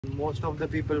Most of the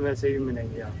people वैसे ही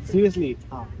मिलेंगे आप। सीरियसली।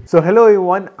 हाँ। So hello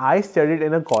everyone, I studied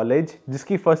in a college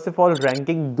जिसकी फर्स्ट ऑफ ऑल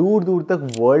रैंकिंग दूर दूर तक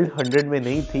वर्ल्ड 100 में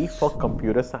नहीं थी for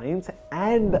computer science,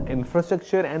 and the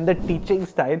infrastructure and the teaching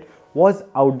style was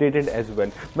outdated as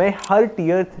well. मैं हर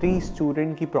टीयर 3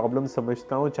 स्टूडेंट की प्रॉब्लम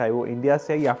समझता हूँ, चाहे वो इंडिया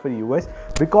से या फिर यूएस,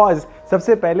 बिकॉज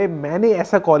सबसे पहले मैंने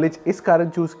ऐसा कॉलेज इस कारण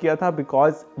चूज किया था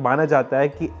बिकॉज माना जाता है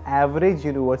कि average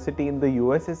university in the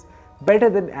US is better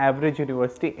than average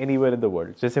university anywhere in the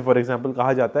world. जैसे फॉर एग्जांपल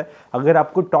कहा जाता है, अगर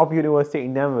आपको टॉप यूनिवर्सिटी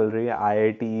इंडिया में मिल रही है,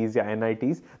 आईआईटीज या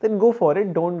NITs, then go for it,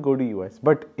 don't go to US.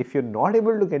 But if you are not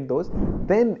able to get those,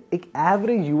 then एक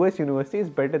average US university is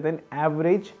better than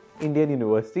average Indian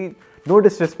university. No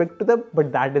disrespect to them, but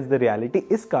that is the reality.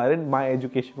 इस कारण my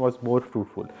education was more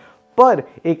fruitful. पर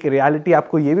एक reality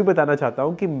आपको ये भी बताना चाहता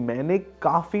हूँ कि मैंने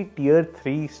काफ़ी टीयर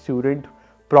 3 स्टूडेंट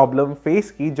प्रॉब्लम फेस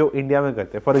की जो इंडिया में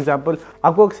करते हैं। फॉर एग्जाम्पल,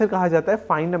 आपको अक्सर कहा जाता है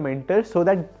find a mentor so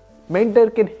that mentor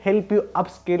can help you up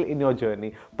skill in your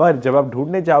journey. पर जब आप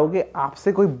ढूंढने जाओगे,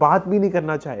 आपसे कोई बात भी नहीं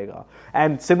करना चाहेगा।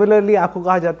 एंड सिमिलरली आपको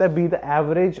कहा जाता है be the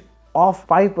average of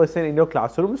 5% in your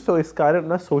classroom. सो इस कारण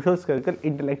अपना सोशल सर्कल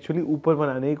इंटेलेक्चुअली ऊपर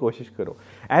बनाने की कोशिश करो।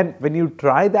 And when you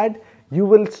try that, you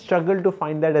will struggle to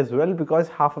find that as well,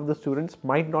 because half of the students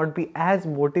might not be as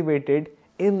motivated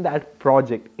in that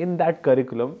project, in that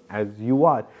curriculum as you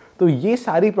are. तो ये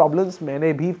सारी problems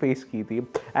मैंने भी face की थी,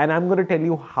 and I'm going to tell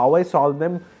you how I solved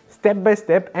them step by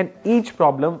step, and each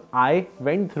problem I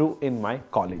went through in my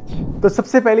college. तो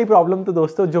सबसे पहली प्रॉब्लम तो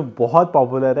दोस्तों जो बहुत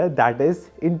पॉपुलर है, that is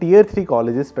in tier 3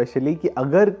 colleges specially, कि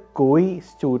अगर कोई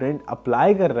स्टूडेंट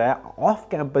अप्लाई कर रहा है ऑफ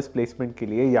कैंपस प्लेसमेंट के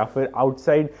लिए या फिर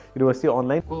आउटसाइड यूनिवर्सिटी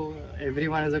ऑनलाइन, तो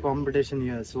everyone is a competition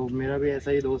here. सो मेरा भी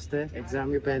ऐसा ही दोस्त है,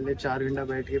 एग्जाम के पहले 4 घंटा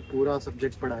बैठ के पूरा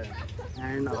सब्जेक्ट पढ़ाया।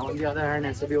 And on the other hand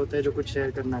ऐसे भी होते हैं जो कुछ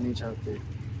शेयर करना नहीं चाहते।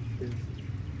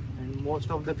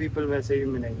 मोस्ट ऑफ द पीपल वैसे ही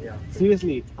मिलेंगे आप।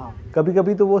 सीरियसली। हाँ। कभी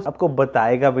कभी तो वो आपको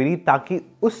बताएगा भी नहीं, ताकि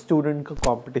उस स्टूडेंट का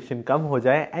कंपटीशन कम हो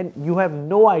जाए and you have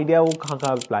no idea वो कहाँ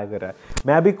कहाँ अप्लाई कर रहा है।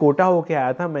 मैं अभी कोटा होके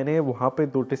आया था, मैंने वहाँ पे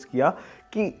नोटिस किया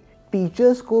कि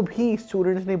टीचर्स को भी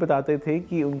स्टूडेंट्स नहीं बताते थे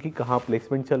कि उनकी कहाँ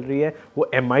प्लेसमेंट चल रही है, वो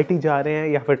एमआईटी जा रहे हैं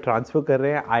या फिर ट्रांसफ़र कर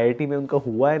रहे हैं, आईआईटी में उनका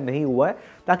हुआ है नहीं हुआ है,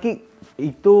 ताकि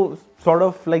एक तो sort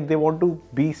of like they want to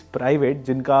be private,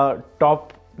 जिनका टॉप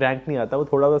रैंक नहीं आता वो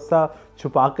थोड़ा सा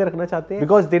छुपा कर रखना चाहते हैं,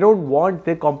 because they don't want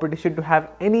there competition to have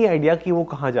any idea कि वो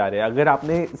कहाँ जा रहे हैं। अगर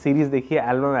आपने सीरीज देखी है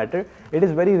Elma matter, it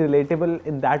is very relatable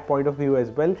in that point of view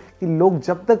as well, कि लोग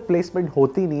जब तक प्लेसमेंट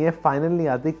होती नहीं है, फाइनल नहीं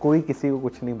आती, कोई किसी को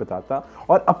कुछ नहीं बताता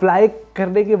और अप्लाई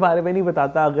करने के बारे में नहीं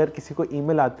बताता। अगर किसी को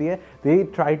ईमेल आती है, they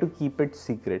try to keep it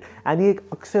secret, and ये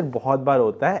अक्सर बहुत बार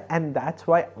होता है। And that's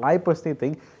why I personally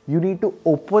think you need to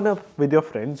open up with your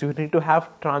friends, you need to have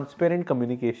transparent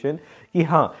communication कि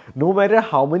हाँ, no matter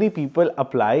how many people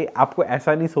apply, आपको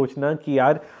ऐसा नहीं सोचना कि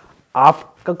यार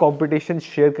आपका कंपटीशन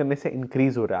शेयर करने से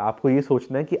इंक्रीज हो रहा है। आपको ये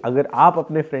सोचना है कि अगर आप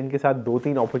अपने फ्रेंड के साथ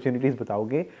 2-3 अपॉर्चुनिटीज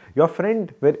बताओगे, your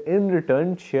friend will in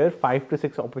return share 5 to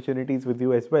 6 opportunities with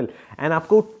you as well, and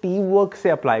आपको टीम वर्क से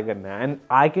अप्लाई करना है। And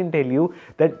I can tell you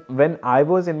that when I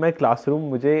was in my classroom,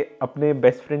 मुझे अपने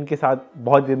बेस्ट फ्रेंड के साथ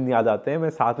बहुत दिन याद आते हैं। मैं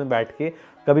साथ में बैठ के,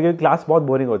 कभी कभी क्लास बहुत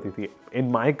बोरिंग होती थी इन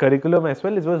माई curriculum as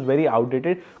well, it was very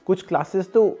outdated. कुछ क्लासेस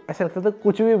तो ऐसा लगता था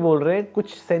कुछ भी बोल रहे हैं,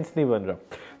 कुछ सेंस नहीं बन रहा।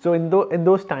 सो in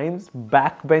those times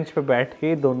back bench पे बैठ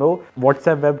के दोनों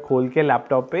व्हाट्सएप वेब खोल के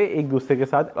लैपटॉप पे एक दूसरे के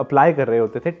साथ अप्लाई कर रहे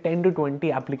होते थे, 10 to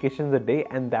 20 applications a day,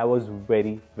 and that was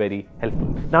very very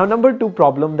helpful. Now number 2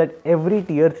 problem that every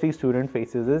tier 3 student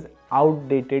faces is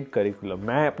outdated curriculum.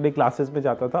 मैं अपने क्लासेस में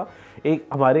जाता था, एक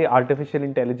हमारे आर्टिफिशियल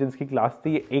इंटेलिजेंस की क्लास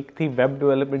थी, एक थी वेब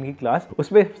डेवलपमेंट की क्लास।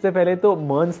 उसमें सबसे पहले तो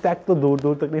मर्न स्टैक तो दूर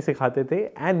दूर तक नहीं सिखाते थे,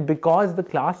 and because the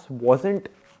class wasn't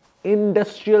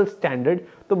industrial standard,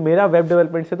 तो मेरा वेब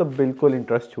डेवलपमेंट से तो बिल्कुल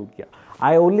इंटरेस्ट छूट गया।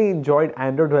 I only enjoyed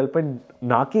Android development,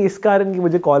 ना कि इस कारण कि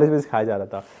मुझे कॉलेज में सिखाया जा रहा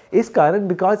था, इस कारण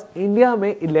बिकॉज इंडिया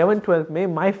में 11th-12th में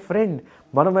my friend,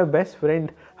 one of my best friend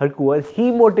हरकुअर, he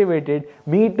motivated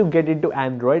me to get into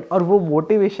Android, और वो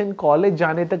मोटिवेशन कॉलेज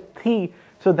जाने तक थी।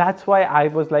 So that's why I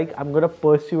was like I am gonna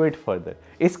pursue it further.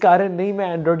 इस कारण नहीं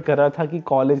मैं एंड्रॉइड कर रहा था कि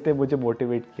कॉलेज ने मुझे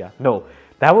मोटिवेट किया, no,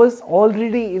 that was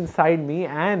already inside me.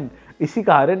 And इसी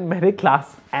कारण मैंने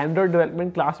क्लास, एंड्रॉइड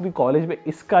डेवलपमेंट क्लास भी कॉलेज में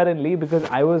इस कारण ली, बिकॉज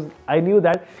आई न्यू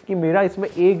दैट कि मेरा इसमें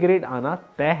ए ग्रेड आना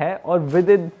तय है, और with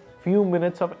in few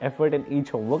minutes of effort in each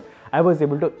homework, I was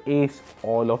able to ace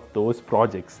all of those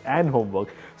projects and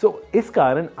homework. So इस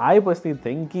कारण I personally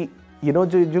think कि you know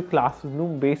जो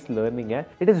classroom based learning है,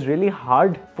 it is really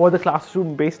hard for the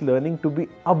classroom based learning to be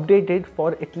updated for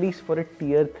at least for a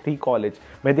tier 3 college.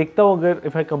 मैं देखता हूँ अगर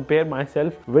if I compare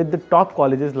myself with the top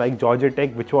colleges like Georgia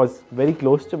Tech, which was very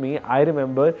close to me, I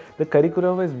remember the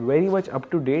curriculum is very much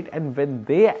up to date, and when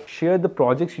they share the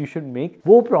projects you should make,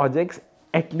 वो projects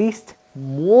at least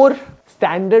more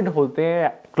standard होते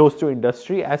हैं close to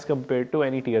industry as compared to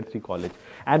any tier 3 college.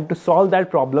 And to solve that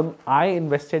problem, I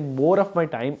invested more of my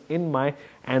time in my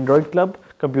Android club,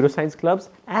 computer science clubs,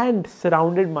 and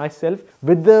surrounded myself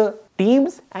with the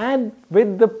teams and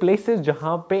with the places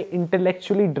जहाँ पे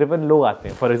intellectually driven लोग आते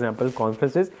हैं. For example,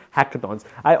 conferences, hackathons.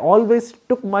 I always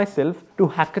took myself to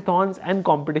hackathons and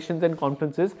competitions and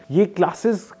conferences. ये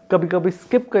classes कभी-कभी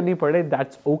skip करनी पड़े,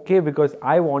 that's okay, because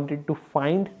I wanted to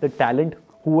find the talent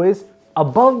who is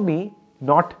above me,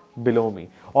 not below me.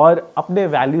 और अपने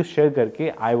values share करके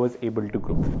I was able to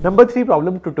grow. Number 3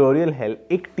 problem, tutorial help.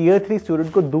 एक tier 3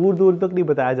 student को दूर दूर तक नहीं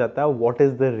बताया जाता what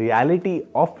is the reality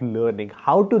of learning,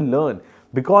 how to learn.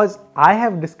 Because I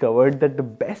have discovered that the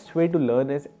best way to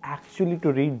learn is actually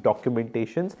to read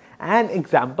documentations and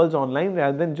examples online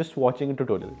rather than just watching a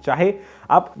tutorial. चाहे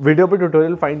आप video पे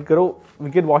tutorial find करो,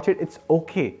 we can watch it, it's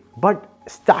okay. But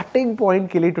starting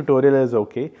point के लिए tutorial is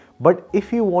okay. But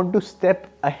if you want to step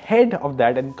ahead of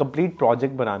that and complete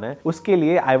project बनाना है, उसके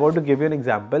लिए I want to give you an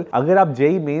example. अगर आप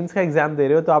JEE mains का exam दे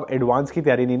रहे हो तो आप एडवांस की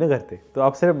तैयारी नहीं ना करते, तो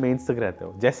आप सिर्फ मेंस तक रहते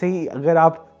हो. जैसे ही अगर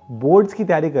आप बोर्ड्स की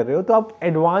तैयारी कर रहे हो तो आप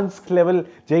एडवांस लेवल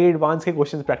जेईई एडवांस के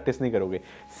क्वेश्चंस प्रैक्टिस नहीं करोगे.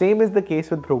 Same is the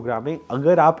case with programming.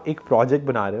 अगर आप एक प्रोजेक्ट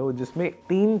बना रहे हो जिसमें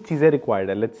 3 चीजें रिक्वायर्ड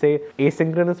है, let's say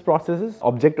asynchronous processes,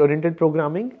 object oriented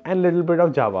programming and little bit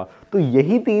of Java, तो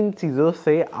यही 3 चीजों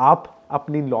से आप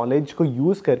अपनी नॉलेज को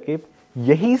यूज करके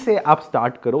यही से आप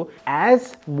स्टार्ट करो. As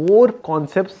more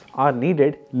concepts are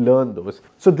needed, learn those.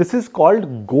 So this is called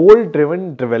goal driven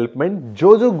development.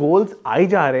 जो गोल्स आई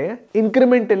जा रहे हैं,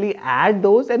 incrementally add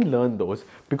those and learn those.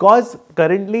 Because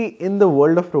currently in the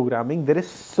world of programming, there is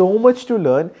so much to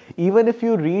learn. Even if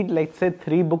you read, let's say,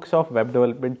 3 books of web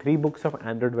development, 3 books of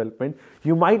Android development,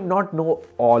 you might not know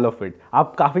all of it.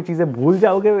 आप काफ़ी चीज़ें भूल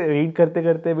जाओगे read करते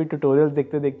करते भी, tutorials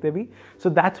देखते देखते भी.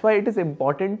 So that's why it is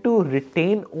important to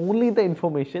retain only the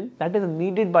information that is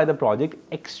needed by the project.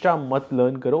 Extra मत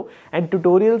learn करो, and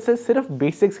tutorial से सिर्फ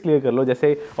basics clear कर लो,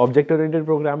 जैसे object oriented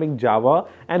programming, Java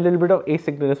and little bit of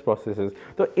asynchronous processes.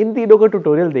 तो इन तीनों का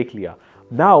tutorial देख लिया.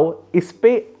 नाउ इस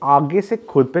पे आगे से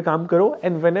खुद पे काम करो,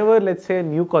 and whenever let's say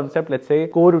new concept, let's say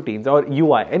core routines और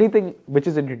UI, anything which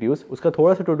is introduce, उसका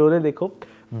थोड़ा सा ट्यूटोरियल देखो,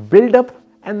 build up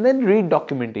and then read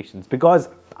documentations. Because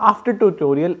after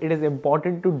tutorial it is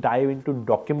important to dive into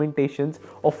documentations,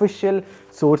 official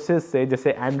sources से,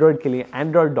 जैसे Android के लिए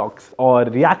Android docs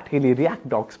और React के लिए React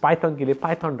docs, Python के लिए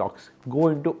Python docs. Go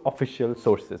into official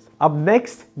sources. अब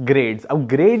next, grades. अब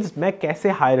grades मैं कैसे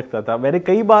हाई रखता था, मैंने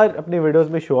कई बार अपने वीडियोस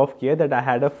में शो ऑफ किया that I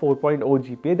had a 4.0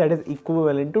 GPA that is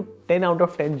equivalent to 10 out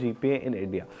of 10 GPA in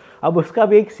India. अब उसका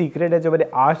भी एक सीक्रेट है जो मैंने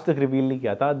आज तक रिवील नहीं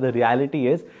किया था. The reality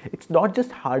is it's not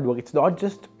just hard work, it's not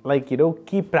just like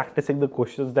keep practising the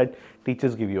questions that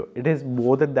teachers give you. It is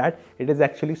more than that, it is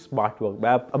actually smart work.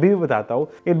 मैं अभी भी बताता हूँ.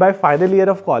 In my final year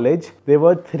of college there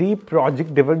were 3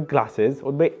 project driven classes.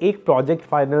 उनमें एक project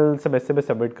final semester में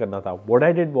submit करना था. What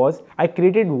I did was I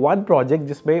created 1 project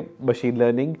जिसमें machine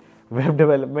learning, web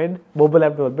development, mobile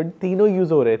app development तीनों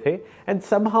यूज हो रहे थे, एंड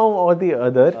समहाउ और the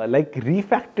other like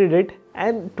रीफैक्टेड it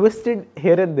and twisted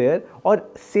here and there,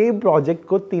 और सेम प्रोजेक्ट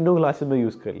को तीनों क्लासेस में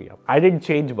यूज कर लिया. I didn't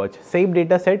change much. Same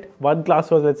data set. 1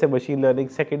 class was let's say machine learning,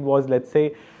 second was let's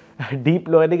say deep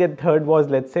learning, and third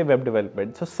was let's say web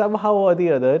development. So somehow or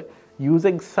the other,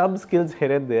 using some skills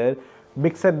here and there,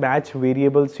 mix and match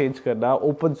variables change करना,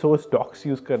 open source docs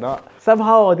use करना,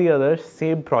 somehow or the other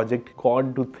same project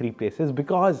gone to 3 places,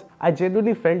 because I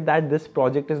genuinely felt that this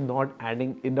project is not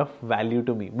adding enough value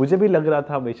to me. मुझे भी लग रहा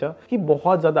था हमेशा कि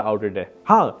बहुत ज़्यादा outdated है.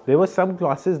 हाँ, there were some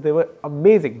classes, they were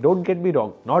amazing, don't get me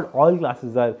wrong, not all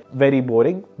classes are very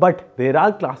boring, but there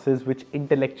are classes which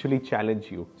intellectually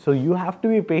challenge you, so you have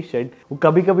to be patient. वो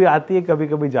कभी कभी आती है, कभी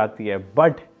कभी जाती है,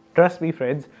 but trust me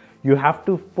friends, you have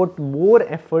to put more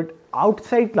effort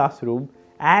outside classroom,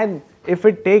 and if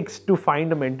it takes to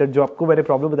find a mentor, जो आपको मैंने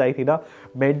प्रॉब्लम बताई थी ना,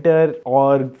 mentor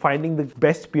और finding the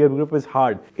best peer group is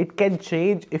hard. It can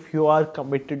change if you are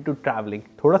committed to traveling.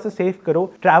 थोड़ा सा save करो,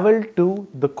 travel to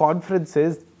the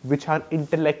conferences which are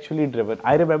intellectually driven.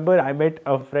 I remember I met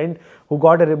a friend who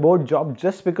got a remote job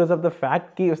just because of the fact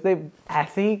कि उसने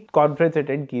ऐसे ही conference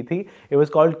attend की थी. It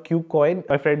was called KuCoin.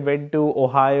 My friend went to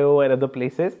Ohio and other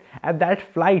places, and that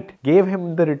flight gave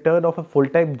him the return of a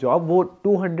full-time job. वो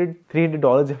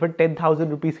 $200-300 या फिर 10,000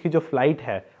 rupees की जो फ्लाइट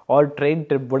है, or train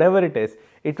trip, whatever it is,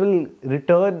 it will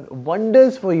return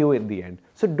wonders for you in the end.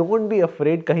 So don't be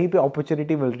afraid कहीं पे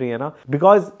opportunity मिल रही है ना,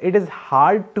 because it is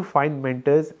hard to find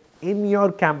mentors in your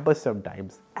campus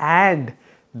sometimes. And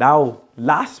now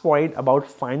last point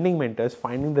about finding mentors,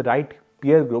 finding the right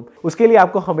peer group, उसके लिए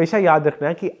आपको हमेशा याद रखना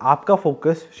है कि आपका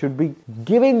focus should be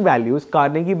giving values.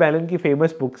 Carnegie Mellon की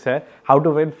फेमस बुक्स है how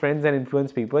to win friends and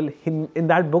influence people. In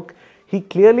that book he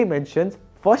clearly mentions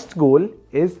first goal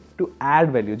is to add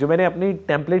value. जो मैंने अपनी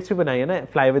टेम्पलेट्स भी बनाई है ना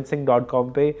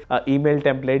flywithsing.com पे, email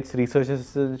templates, research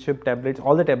assistantship templates,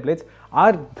 all the templates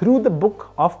are through the book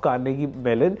of Carnegie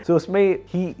Mellon. सो उसमें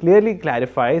ही clearly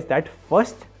clarifies that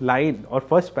first line और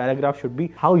first paragraph should be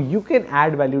how you can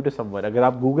add value to someone. अगर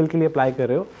आप Google के लिए apply कर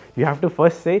रहे हो, you have to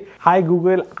first say, hi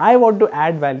Google, I want to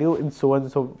add value in so and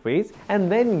so ways,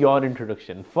 and then your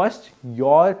introduction. First,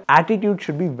 your attitude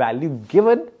should be value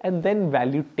given and then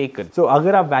value taken. So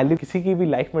अगर आप value किसी की भी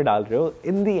life में डाल रहे हो,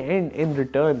 in the end, in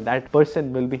return, that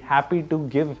person will be happy to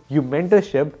give you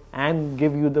mentorship and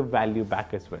give you the value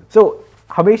back as well. So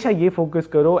हमेशा ये फोकस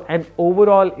करो. and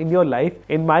overall in your life,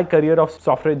 in my career of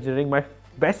software engineering, my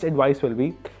best advice will be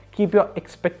keep your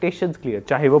expectations clear.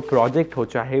 चाहे वो project हो,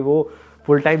 चाहे वो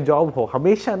full time job हो,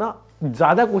 हमेशा ना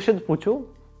ज़्यादा क्वेश्चन पूछो,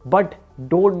 बट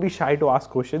डोंट बी शाई to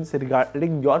ask questions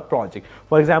regarding your project.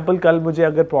 For example कल मुझे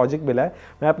अगर प्रोजेक्ट मिला है,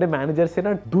 मैं अपने मैनेजर से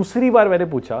ना दूसरी बार मैंने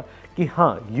पूछा कि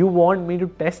हाँ you want me to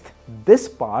test this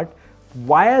part,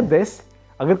 why this.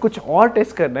 अगर कुछ और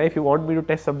टेस्ट करना है, if you want me to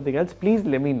test something else, please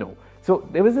let me know. So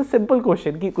there was a simple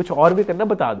question कि कुछ और भी करना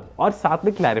बता दो, और साथ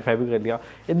में क्लैरिफाई भी कर दिया.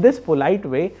 In this polite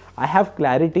way I have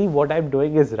clarity what I am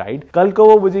doing is right. कल को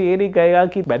वो मुझे ये नहीं कहेगा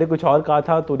कि मैंने कुछ और कहा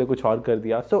था, तूने कुछ और कर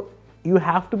दिया. सो you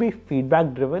have to be feedback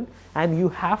driven and you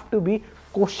have to be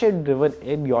question driven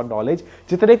in your knowledge.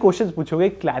 जितने questions पूछोगे,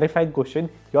 clarifying question,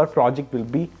 your project will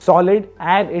be solid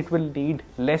and it will need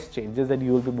less changes and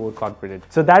you will be more confident.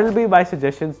 So that will be my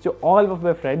suggestions to all of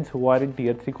my friends who are in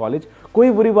tier 3 college.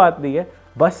 कोई बुरी बात नहीं है,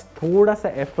 बस थोड़ा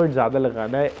सा effort ज़्यादा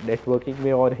लगाना है networking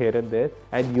में और here and there,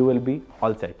 and you will be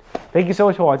all set. Thank you so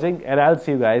much for watching and I'll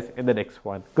see you guys in the next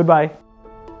one. Goodbye.